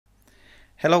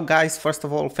Hello guys, first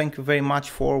of all, thank you very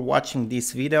much for watching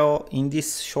this video. In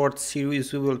this short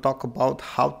series, we will talk about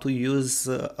how to use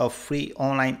a free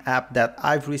online app that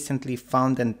I've recently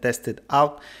found and tested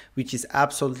out, which is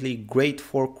absolutely great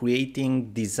for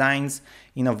creating designs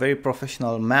in a very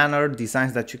professional manner,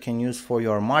 designs that you can use for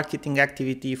your marketing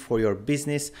activity, for your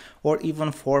business, or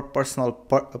even for personal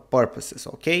purposes,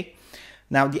 okay?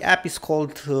 Now the app is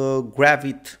called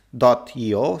Gravit.io,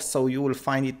 so you will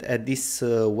find it at this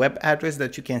web address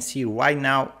that you can see right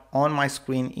now on my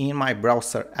screen in my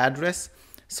browser address.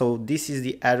 So this is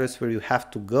the address where you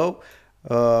have to go,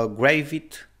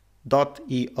 Gravit.io,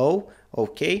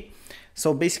 okay?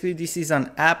 So basically this is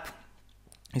an app.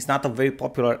 It's not a very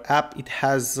popular app. It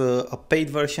has a paid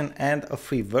version and a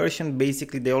free version.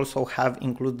 Basically, they also have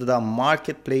included a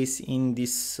marketplace in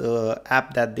this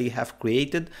app that they have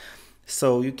created.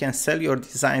 So you can sell your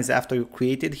designs after you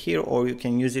create it here, or you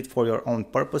can use it for your own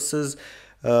purposes.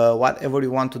 Whatever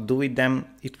you want to do with them,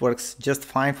 it works just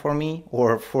fine for me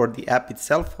or for the app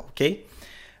itself, okay?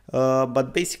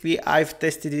 But basically I've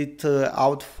tested it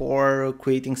out for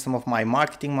creating some of my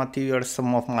marketing materials,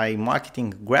 some of my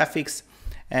marketing graphics.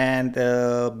 And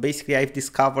basically I've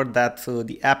discovered that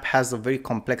the app has a very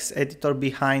complex editor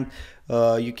behind.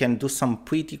 You can do some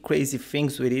pretty crazy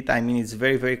things with it. I mean, it's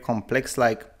very, very complex,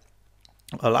 like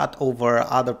a lot over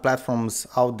other platforms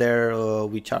out there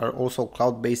which are also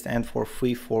cloud-based and for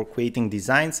free for creating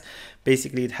designs.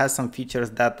 Basically it has some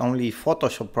features that only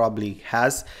Photoshop probably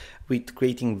has, with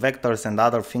creating vectors and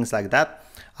other things like that.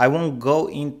 I won't go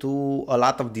into a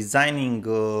lot of designing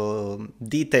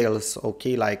details,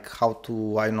 okay, like how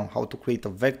to, I don't know, how to create a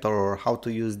vector or how to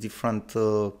use different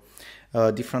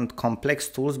complex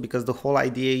tools, because the whole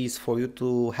idea is for you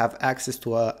to have access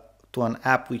to an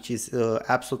app which is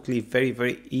absolutely very,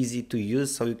 very easy to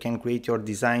use, so you can create your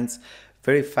designs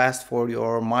very fast for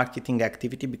your marketing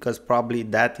activity, because probably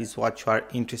that is what you are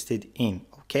interested in,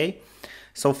 okay?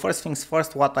 So first things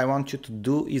first, what I want you to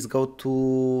do is go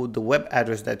to the web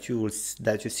address that you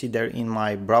see there in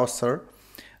my browser,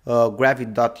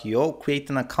 Gravit.io, create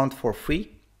an account for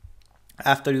free.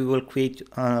 After you will create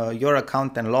your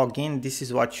account and log in, this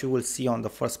is what you will see on the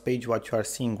first page, what you are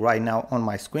seeing right now on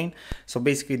my screen. So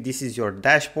basically this is your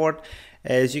dashboard.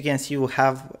 As you can see, you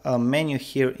have a menu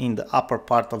here in the upper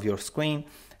part of your screen,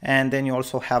 and then you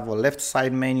also have a left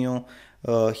side menu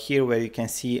here where you can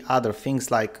see other things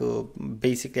like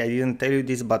basically, I didn't tell you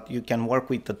this, but you can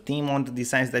work with the team on the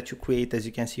designs that you create. As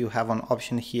you can see, you have an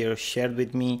option here, shared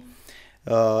with me.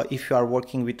 If you are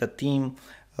working with a team,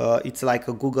 it's like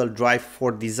a Google Drive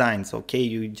for designs, okay?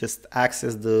 You just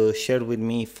access the share with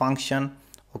me function,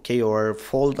 okay, or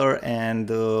folder, and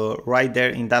right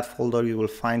there in that folder you will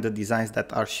find the designs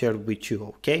that are shared with you,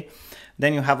 okay?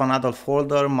 Then you have another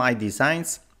folder, my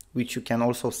designs, which you can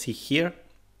also see here,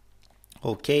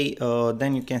 okay?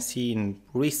 Then you can see in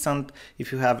recent,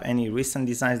 if you have any recent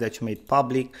designs that you made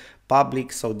public,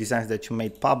 so designs that you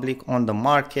made public, on the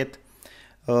market,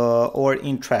 or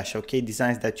in trash, okay,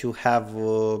 designs that you have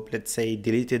let's say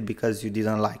deleted because you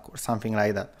didn't like or something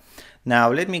like that.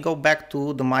 Now let me go back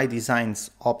to the my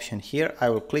designs option here. I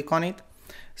will click on it.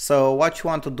 So what you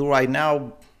want to do right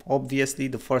now, obviously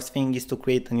the first thing is to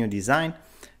create a new design.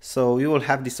 So you will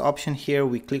have this option here.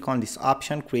 We click on this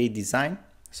option, create design.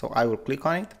 So I will click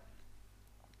on it.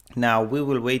 Now we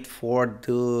will wait for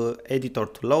the editor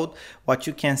to load. What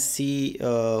you can see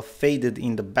faded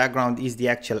in the background is the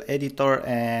actual editor,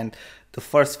 and the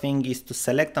first thing is to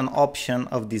select an option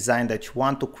of design that you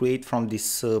want to create from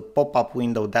this pop-up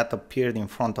window that appeared in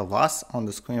front of us on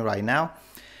the screen right now.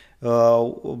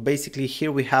 Basically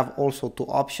here we have also two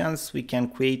options. We can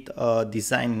create a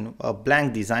design, a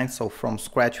blank design, so from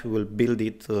scratch we will build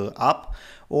it up,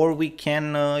 or we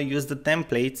can use the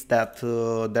templates that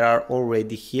there are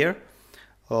already here.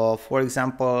 For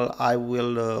example, I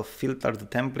will filter the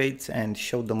templates and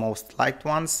show the most liked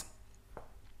ones,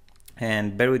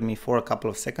 and bear with me for a couple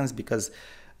of seconds, because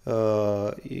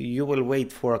you will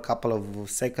wait for a couple of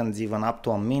seconds, even up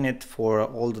to a minute, for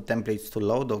all the templates to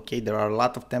load, okay? There are a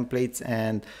lot of templates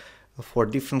and for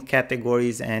different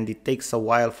categories, and it takes a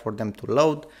while for them to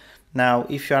load. Now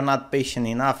if you are not patient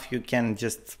enough, you can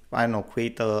just, I don't know,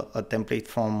 create a template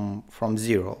from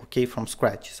zero, okay, from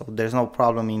scratch, so there's no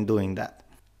problem in doing that.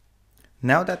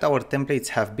 Now that our templates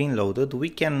have been loaded, we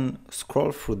can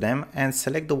scroll through them and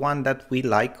select the one that we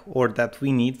like or that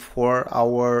we need for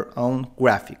our own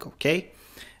graphic, okay?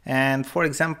 And for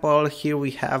example, here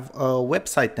we have a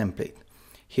website template.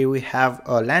 Here we have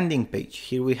a landing page.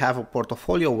 Here we have a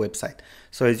portfolio website.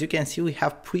 So as you can see, we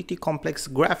have pretty complex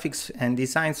graphics and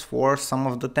designs for some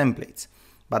of the templates.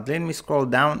 But let me scroll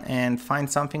down and find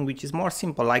something which is more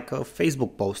simple, like a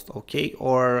Facebook post, okay,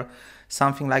 or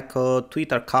something like a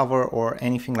Twitter cover or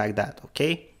anything like that,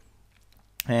 okay.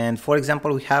 And for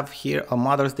example, we have here a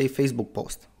Mother's Day Facebook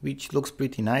post, which looks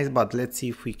pretty nice, but let's see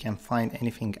if we can find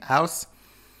anything else.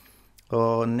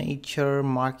 Nature,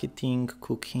 marketing,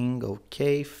 cooking,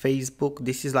 okay, Facebook.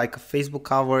 This is like a Facebook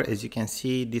cover. As you can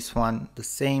see, this one the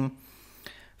same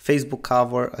Facebook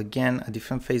cover, again a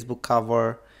different Facebook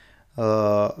cover.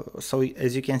 So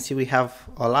as you can see, we have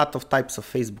a lot of types of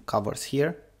Facebook covers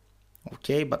here,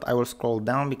 okay, but I will scroll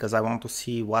down because I want to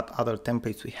see what other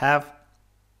templates we have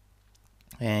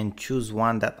and choose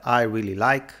one that I really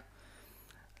like.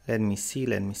 Let me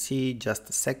see, just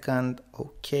a second.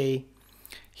 Okay,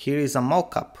 here is a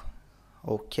mockup,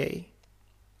 okay,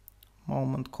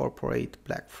 Moment, Corporate,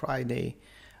 Black Friday.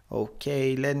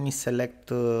 Okay, let me select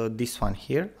this one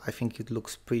here. I think it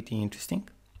looks pretty interesting.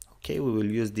 Okay, we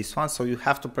will use this one. So you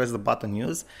have to press the button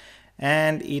use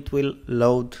and it will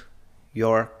load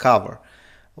your cover.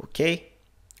 Okay,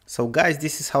 so guys,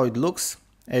 this is how it looks.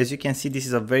 As you can see, this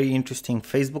is a very interesting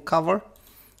Facebook cover,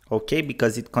 okay,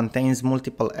 because it contains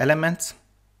multiple elements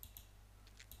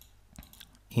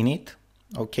in it,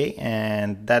 okay,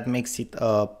 and that makes it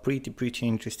a pretty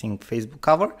interesting Facebook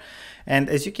cover. And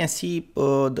as you can see,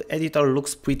 the editor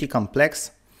looks pretty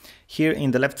complex. Here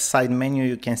in the left side menu,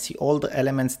 you can see all the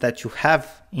elements that you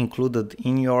have included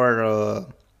in your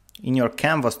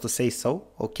canvas, to say so,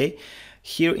 okay.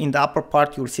 Here in the upper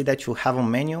part, you'll see that you have a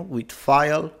menu with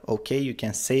file, okay, you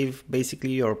can save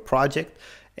basically your project,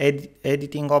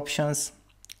 editing options,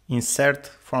 insert.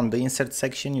 From the insert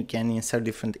section, you can insert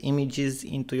different images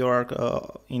into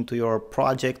your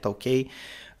project, okay.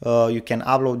 You can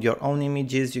upload your own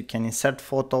images, you can insert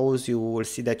photos. You will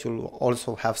see that you'll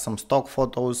also have some stock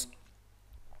photos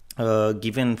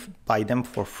given by them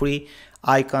for free.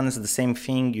 Icons, the same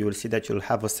thing. You will see that you'll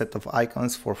have a set of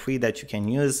icons for free that you can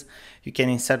use. You can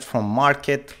insert from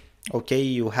market, okay,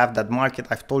 you have that market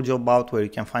I've told you about, where you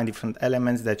can find different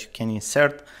elements that you can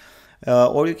insert,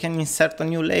 or you can insert a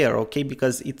new layer, okay,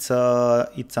 because it's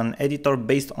an editor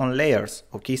based on layers,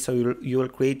 okay. So you will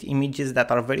create images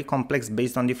that are very complex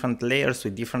based on different layers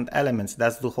with different elements.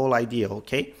 That's the whole idea,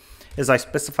 okay. As I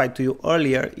specified to you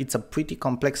earlier, it's a pretty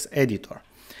complex editor.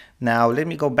 Now let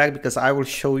me go back because I will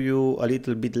show you a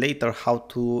little bit later how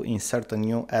to insert a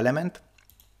new element.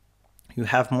 You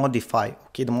have modify,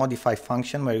 okay, the modify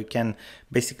function where you can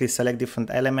basically select different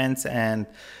elements, and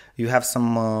you have some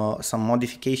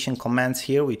modification commands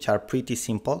here which are pretty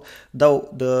simple. Though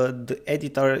the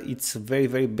editor, it's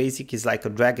very basic, it's like a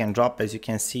drag and drop. As you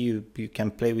can see, you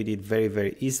can play with it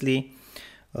very easily.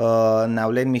 Now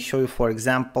let me show you. For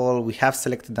example, we have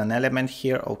selected an element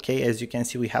here, okay. As you can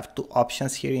see, we have two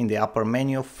options here in the upper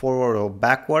menu, forward or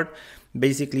backward.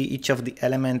 Basically, each of the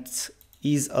elements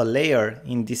is a layer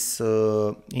in this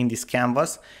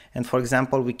canvas, and for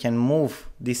example, we can move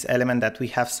this element that we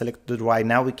have selected right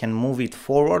now. We can move it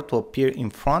forward to appear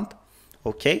in front,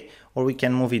 okay, or we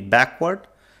can move it backward.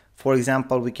 For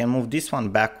example, we can move this one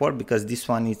backward because this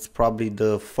one is probably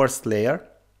the first layer.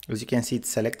 As you can see, it's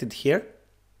selected here.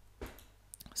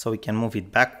 So we can move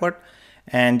it backward,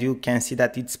 and you can see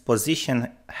that its position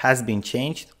has been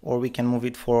changed, or we can move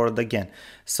it forward again.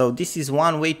 So this is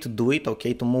one way to do it,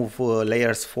 okay, to move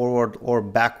layers forward or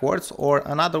backwards. Or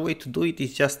another way to do it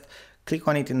is just click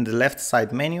on it in the left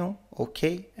side menu,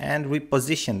 okay, and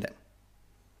reposition them,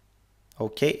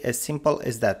 okay, as simple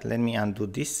as that. Let me undo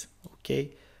this,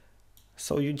 okay.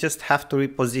 So you just have to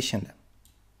reposition them,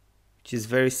 which is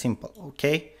very simple,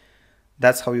 okay.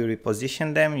 That's how you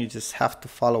reposition them. You just have to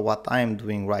follow what I am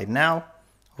doing right now,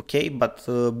 okay, but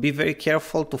be very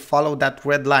careful to follow that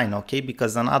red line, okay,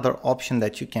 because another option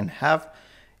that you can have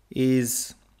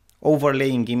is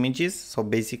overlaying images. So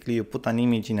basically, you put an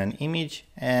image in an image,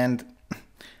 and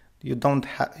you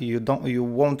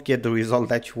won't get the result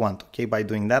that you want, okay, by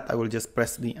doing that. I will just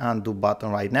press the undo button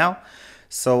right now.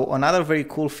 So another very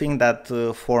cool thing that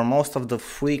for most of the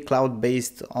free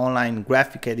cloud-based online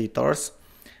graphic editors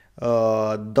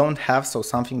don't have, so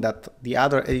something that the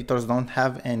other editors don't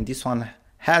have and this one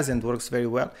has and works very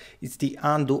well, it's the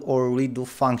undo or redo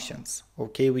functions,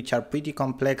 okay, which are pretty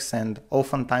complex, and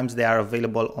oftentimes they are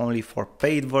available only for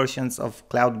paid versions of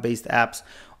cloud-based apps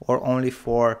or only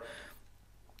for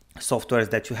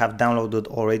softwares that you have downloaded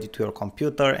already to your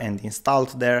computer and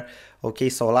installed there, okay.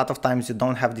 So a lot of times you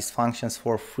don't have these functions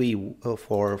for free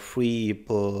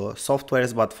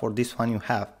softwares, but for this one you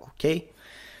have, okay.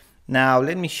 Now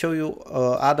let me show you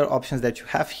other options that you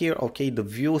have here, okay. The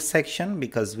view section,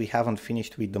 because we haven't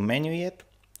finished with the menu yet,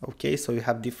 okay. So you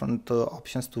have different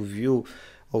options to view,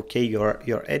 okay,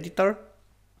 your editor,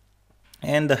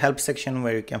 and the help section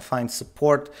where you can find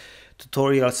support,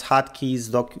 tutorials, hotkeys,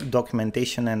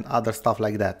 documentation, and other stuff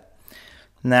like that.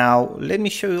 Now let me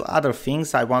show you other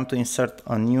things. I want to insert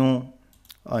a new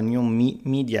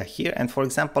media here, and for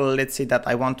example, let's say that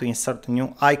I want to insert a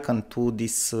new icon to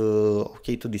this to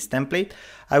this template.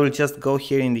 I will just go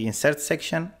here in the insert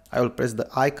section. I will press the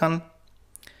icon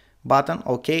button,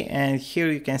 okay, and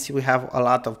here you can see we have a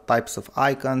lot of types of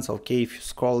icons. Okay, if you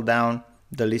scroll down,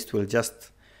 the list will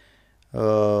just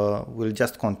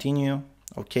continue,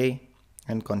 okay,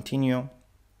 and continue.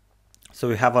 So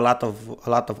we have a lot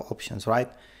of options, right?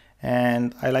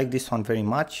 And I like this one very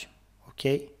much.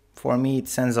 Okay, for me it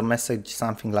sends a message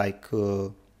something like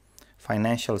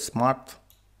financial smart.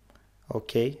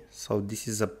 Okay, so this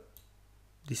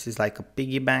is like a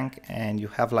piggy bank, and you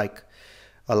have like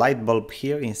a light bulb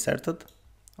here inserted.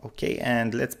 Okay,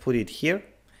 and let's put it here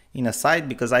in a side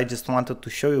because I just wanted to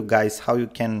show you guys how you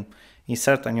can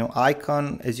insert a new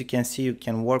icon. As you can see, you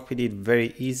can work with it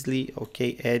very easily.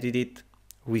 Okay, edit it,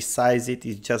 resize it.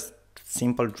 It's just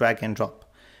simple drag and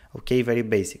drop. Okay, very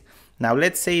basic. Now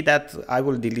let's say that I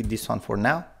will delete this one for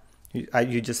now.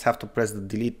 You just have to press the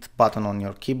delete button on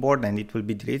your keyboard and it will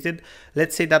be deleted.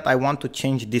 Let's say that I want to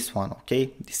change this one,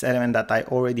 okay, this element that I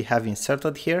already have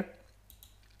inserted here.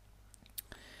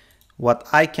 What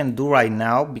I can do right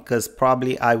now, because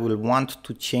probably I will want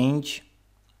to change,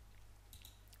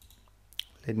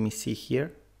 let me see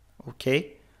here,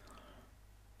 okay,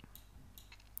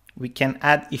 we can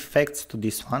add effects to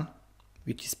this one,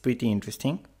 which is pretty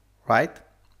interesting, right?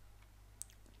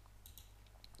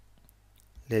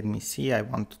 Let me see, I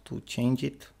want to change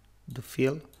it, the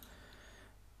fill.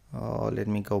 Let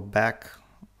me go back,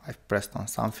 I've pressed on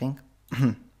something.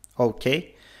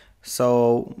 Okay,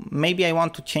 so maybe I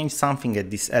want to change something at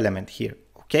this element here,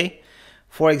 okay?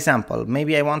 For example,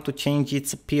 maybe I want to change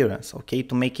its appearance, okay,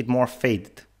 to make it more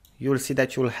faded. You will see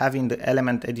that you will have in the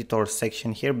element editor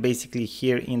section here, basically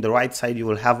here in the right side, you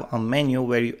will have a menu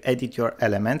where you edit your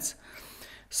elements.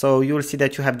 So you will see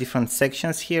that you have different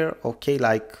sections here, okay,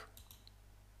 like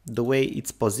the way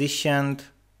it's positioned,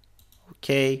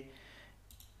 okay.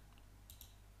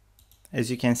 As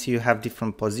you can see, you have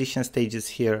different position stages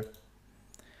here.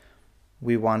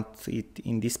 We want it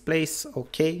in this place,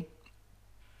 okay.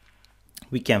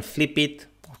 We can flip it,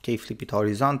 okay, flip it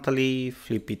horizontally,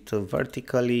 flip it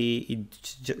vertically,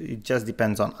 it just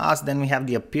depends on us. Then we have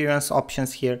the appearance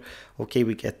options here, okay,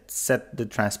 we can set the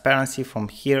transparency from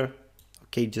here,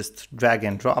 okay, just drag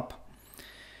and drop.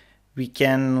 We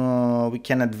can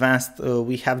advance,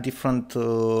 we have different,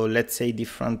 let's say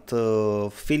different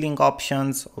filling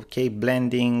options, okay,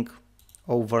 blending,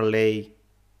 overlay,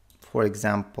 for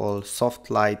example, soft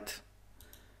light,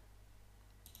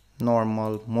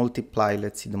 normal, multiply.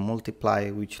 Let's see the multiply,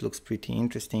 which looks pretty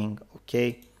interesting,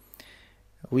 okay.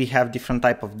 We have different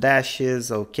type of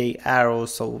dashes, okay,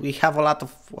 arrows. So we have a lot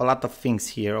of things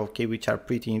here, okay, which are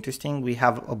pretty interesting. We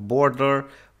have a border.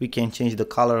 We can change the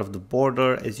color of the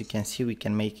border. As you can see, we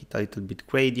can make it a little bit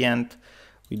gradient.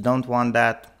 We don't want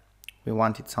that. We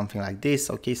want it something like this,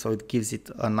 okay, so it gives it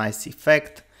a nice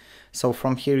effect. So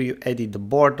from here you edit the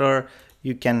border.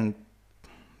 You can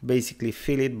basically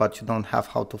fill it, but you don't have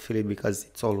how to fill it because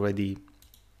it already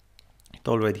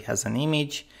has an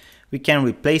image. We can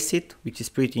replace it, which is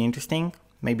pretty interesting.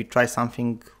 Maybe try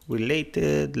something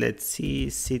related. Let's see,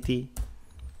 city.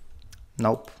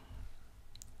 Nope.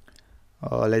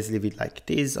 Let's leave it like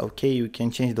this. Okay, we can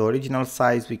change the original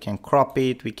size. We can crop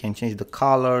it. We can change the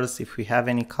colors. If we have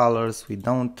any colors, we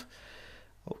don't.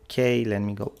 Okay, let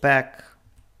me go back.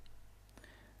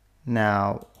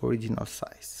 Now, original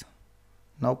size.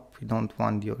 Nope, we don't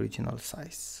want the original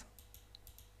size.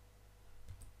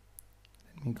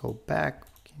 Let me go back.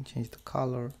 Can change the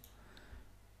color.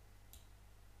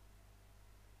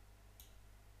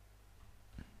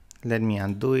 Let me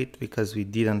undo it because we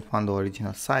didn't want the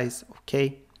original size.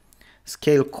 Okay,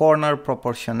 scale corner,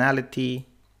 proportionality.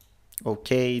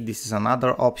 Okay, this is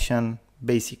another option.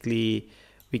 Basically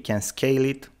we can scale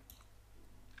it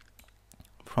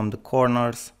from the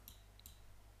corners.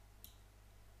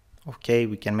 Okay,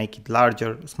 we can make it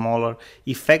larger, smaller.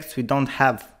 Effects, we don't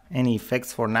have any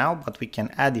effects for now, but we can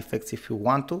add effects if you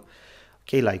want to.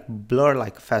 Okay, like blur,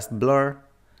 like fast blur.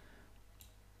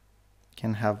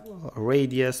 Can have a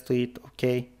radius to it.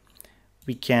 Okay,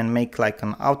 we can make like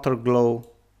an outer glow.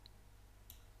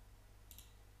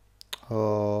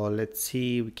 Let's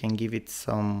see, we can give it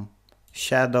some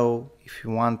shadow if you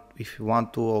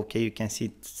want to. Okay, you can see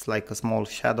it's like a small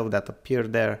shadow that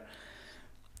appeared there.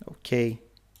 Okay,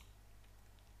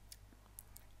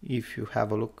 if you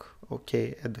have a look,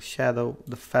 okay, at the shadow,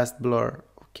 the fast blur,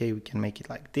 Okay, we can make it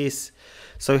like this.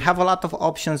 So you have a lot of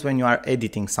options when you are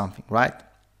editing something, right?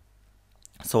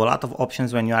 So a lot of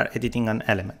options when you are editing an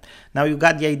element. Now you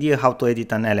got the idea how to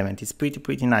edit an element. It's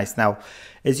pretty nice. Now,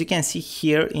 as you can see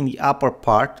here in the upper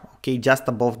part, okay, just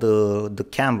above the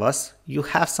canvas, you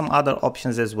have some other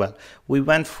options as well. We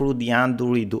went through the undo,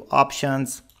 redo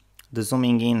options, the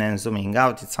zooming in and zooming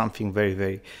out. It's something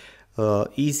very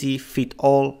easy, fit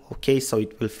all, okay, so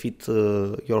it will fit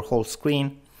your whole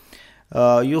screen.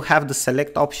 You have the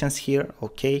select options here,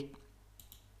 okay,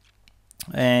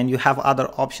 and you have other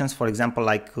options, for example,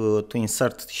 like to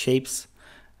insert shapes.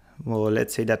 Well,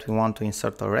 let's say that we want to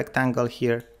insert a rectangle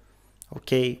here,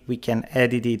 okay, we can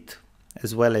edit it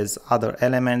as well as other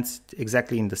elements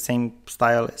exactly in the same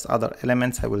style as other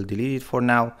elements. I will delete it for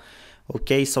now.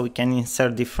 Okay, so we can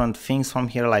insert different things from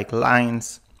here like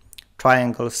lines,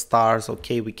 triangles, stars.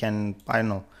 Okay, we can, I don't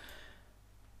know,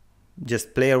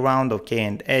 just play around, okay,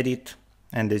 and edit.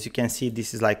 And as you can see,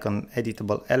 this is like an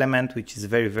editable element, which is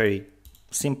very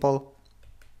simple.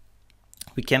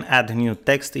 We can add new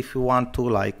text if you want to,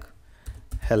 like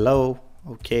hello.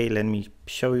 Okay, let me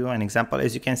show you an example.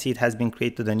 As you can see, it has been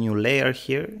created a new layer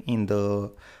here in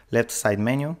the left side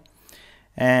menu.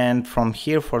 And from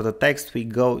here for the text, we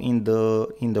go in the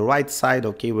right side,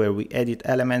 okay, where we edit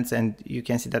elements, and you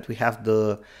can see that we have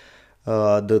the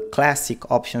classic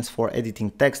options for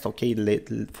editing text. Okay,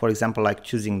 for example, like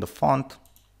choosing the font.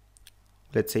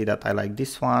 Let's say that I like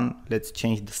this one. Let's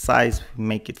change the size,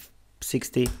 make it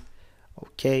 60.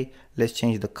 Okay, let's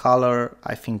change the color.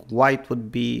 I think white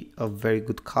would be a very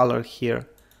good color here.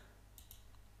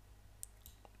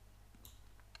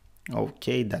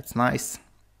 Okay, that's nice.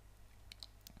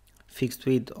 Fixed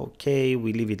width, okay,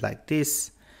 we leave it like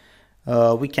this.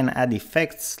 We can add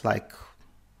effects like,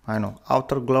 I don't know,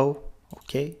 outer glow.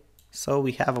 Okay, so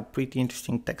we have a pretty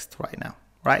interesting text right now,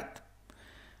 right?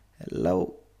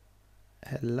 Hello,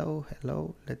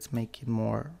 let's make it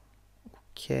more,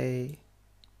 okay,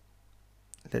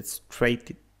 let's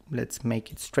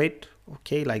make it straight,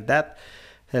 okay, like that.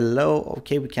 Hello,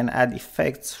 okay, we can add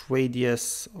effects,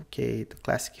 radius, okay, the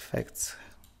classic effects,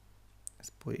 let's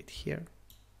put it here.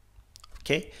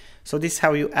 Okay, so this is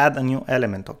how you add a new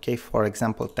element, okay, for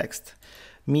example, text.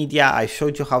 Media, I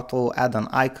showed you how to add an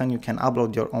icon. You can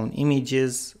upload your own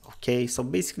images. Okay, so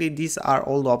basically these are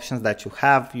all the options that you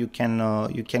have. You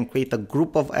can create a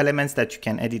group of elements that you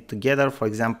can edit together. For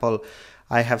example,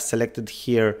 I have selected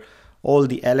here all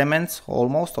the elements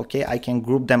almost, okay. I can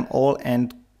group them all,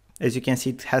 and as you can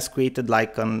see, it has created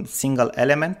like a single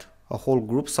element, a whole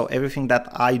group. So everything that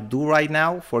I do right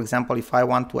now, for example, if I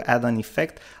want to add an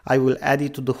effect, I will add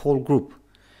it to the whole group.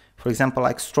 For example,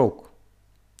 like stroke,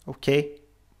 okay,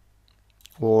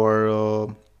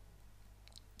 or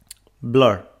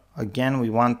blur. Again, we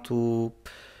want to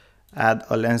add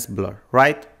a lens blur,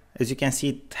 right? As you can see,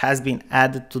 it has been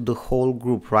added to the whole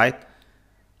group, right?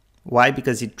 Why?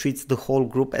 Because it treats the whole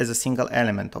group as a single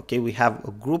element. Okay, we have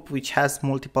a group which has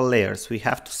multiple layers. We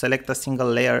have to select a single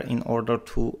layer in order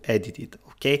to edit it.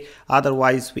 Okay,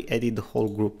 otherwise we edit the whole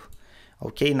group.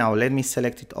 Okay, now let me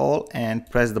select it all and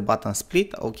press the button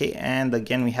split. Okay, and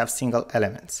again we have single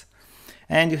elements.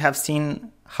 And you have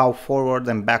seen how forward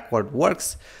and backward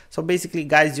works. So basically,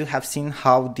 guys, you have seen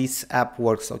how this app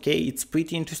works. Okay, it's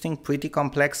pretty interesting, pretty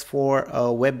complex for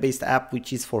a web-based app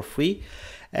which is for free.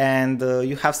 And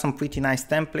you have some pretty nice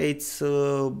templates,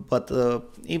 but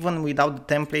even without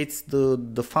the templates,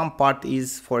 the fun part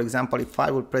is, for example, if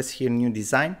I will press here new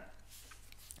design,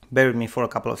 bear with me for a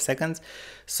couple of seconds.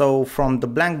 So from the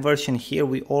blank version here,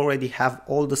 we already have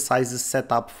all the sizes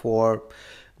set up for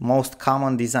most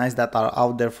common designs that are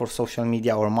out there for social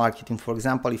media or marketing. For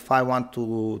example, if I want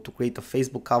to create a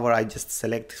Facebook cover, I just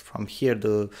select from here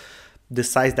the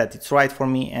size that it's right for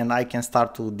me, and I can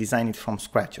start to design it from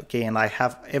scratch. Okay, and I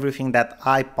have everything that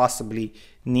I possibly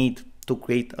need to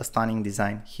create a stunning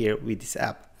design here with this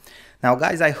app. Now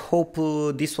guys, I hope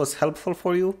this was helpful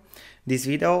for you, this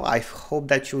video. I hope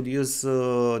that you would use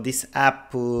this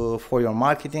app for your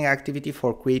marketing activity,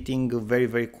 for creating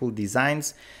very cool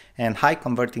designs and high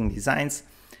converting designs.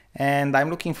 And I'm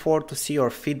looking forward to see your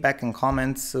feedback and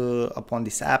comments upon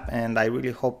this app, and I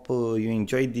really hope you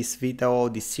enjoyed this video,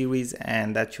 this series,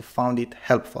 and that you found it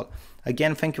helpful.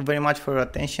 Again, thank you very much for your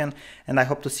attention, and I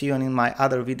hope to see you in my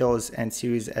other videos and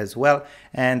series as well.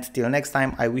 And till next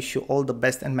time, I wish you all the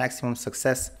best and maximum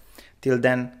success. Till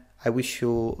then, I wish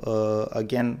you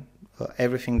again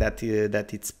everything that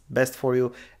it's best for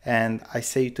you, and I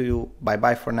say to you bye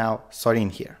bye for now. Sorin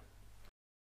here.